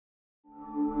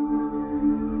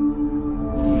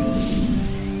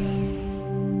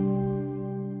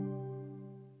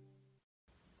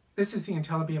This is the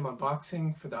Intellibeam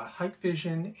unboxing for the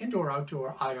Hikvision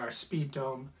Indoor-Outdoor IR Speed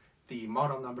Dome. The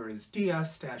model number is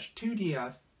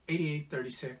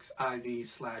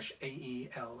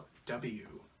DS-2DF8836IV-AELW.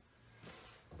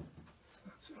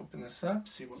 Let's open this up,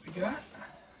 see what we got.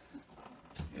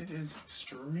 It is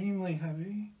extremely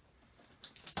heavy.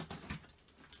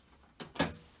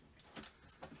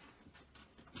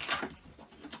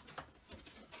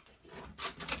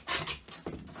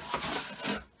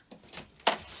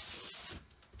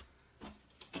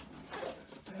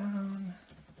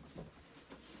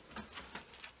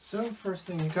 So first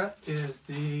thing you got is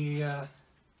the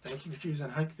thank you for choosing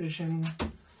Hikvision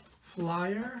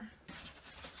flyer.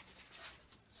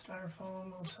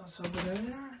 Styrofoam will toss over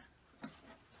there.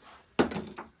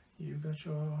 You got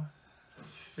your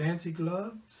fancy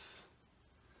gloves,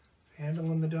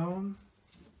 handling the dome,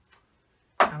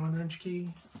 Allen wrench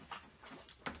key.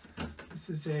 This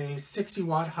is a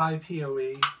 60-watt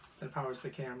Hi-PoE that powers the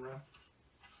camera.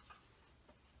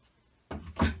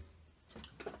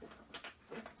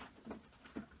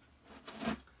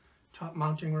 Top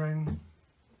mounting ring,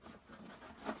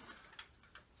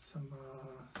 some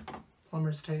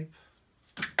plumber's tape,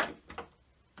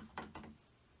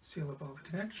 seal up all the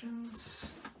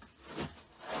connections,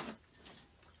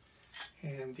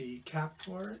 and the cap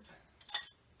for it.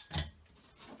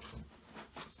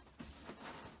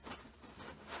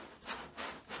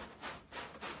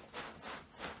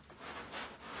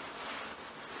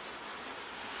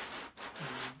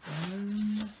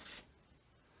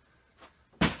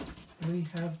 We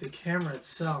have the camera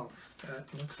itself that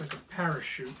looks like a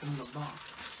parachute in the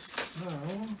box. So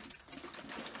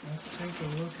let's take a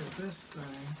look at this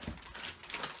thing.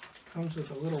 Comes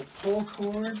with a little pull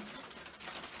cord,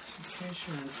 just in case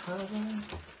you're in trouble.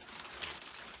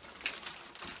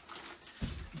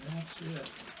 And that's it.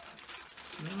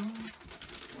 So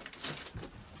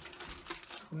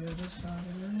let's clear this out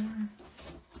of there.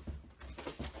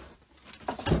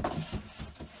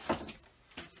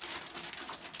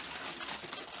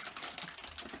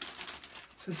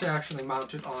 This is actually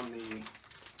mounted on the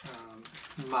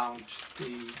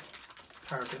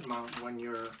parapet mount when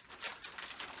you're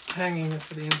hanging it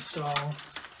for the install.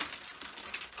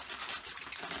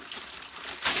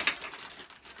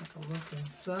 Let's take a look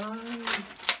inside.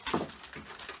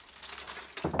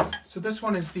 So this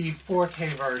one is the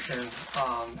 4K version.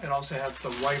 It also has the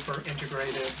wiper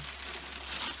integrated.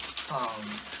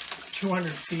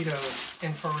 200 feet of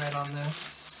infrared on this.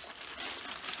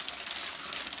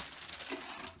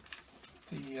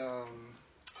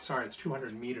 Sorry, it's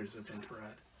 200 meters of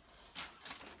infrared.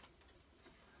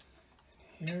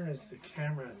 And here is the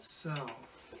camera itself.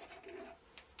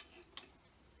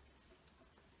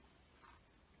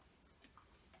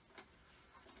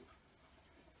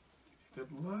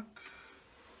 Good look.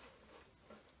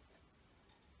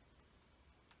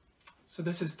 So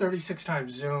this is 36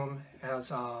 times zoom. It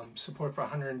has support for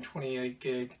 128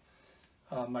 gig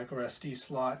micro SD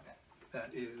slot.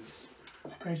 That is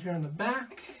right here on the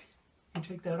back. You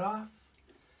take that off,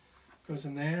 goes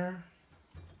in there.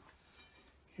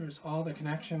 Here's all the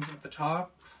connections at the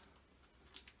top.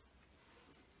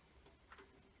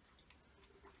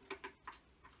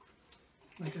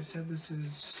 Like I said, this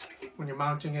is when you're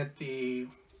mounting it, the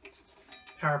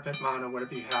parapet mount or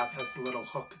whatever you have has a little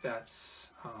hook that's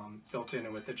built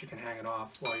into it that you can hang it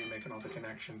off while you're making all the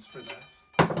connections for this.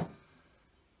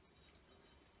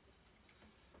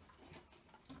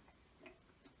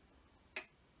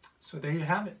 So there you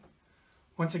have it.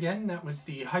 Once again, that was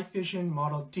the Hikvision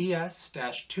model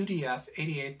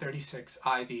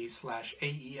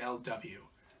DS-2DF8836IV/AELW.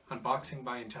 Unboxing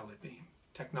by Intellibeam.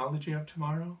 Technology of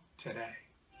tomorrow, today.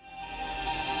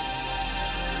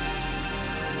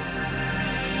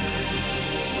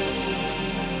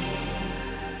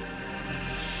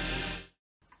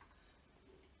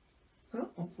 Well,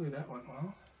 hopefully that went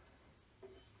well.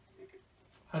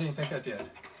 How do you think I did?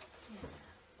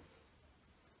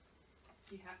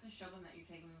 You have to show them that you're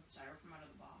taking the styrofoam out of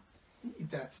the box.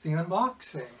 That's the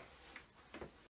unboxing.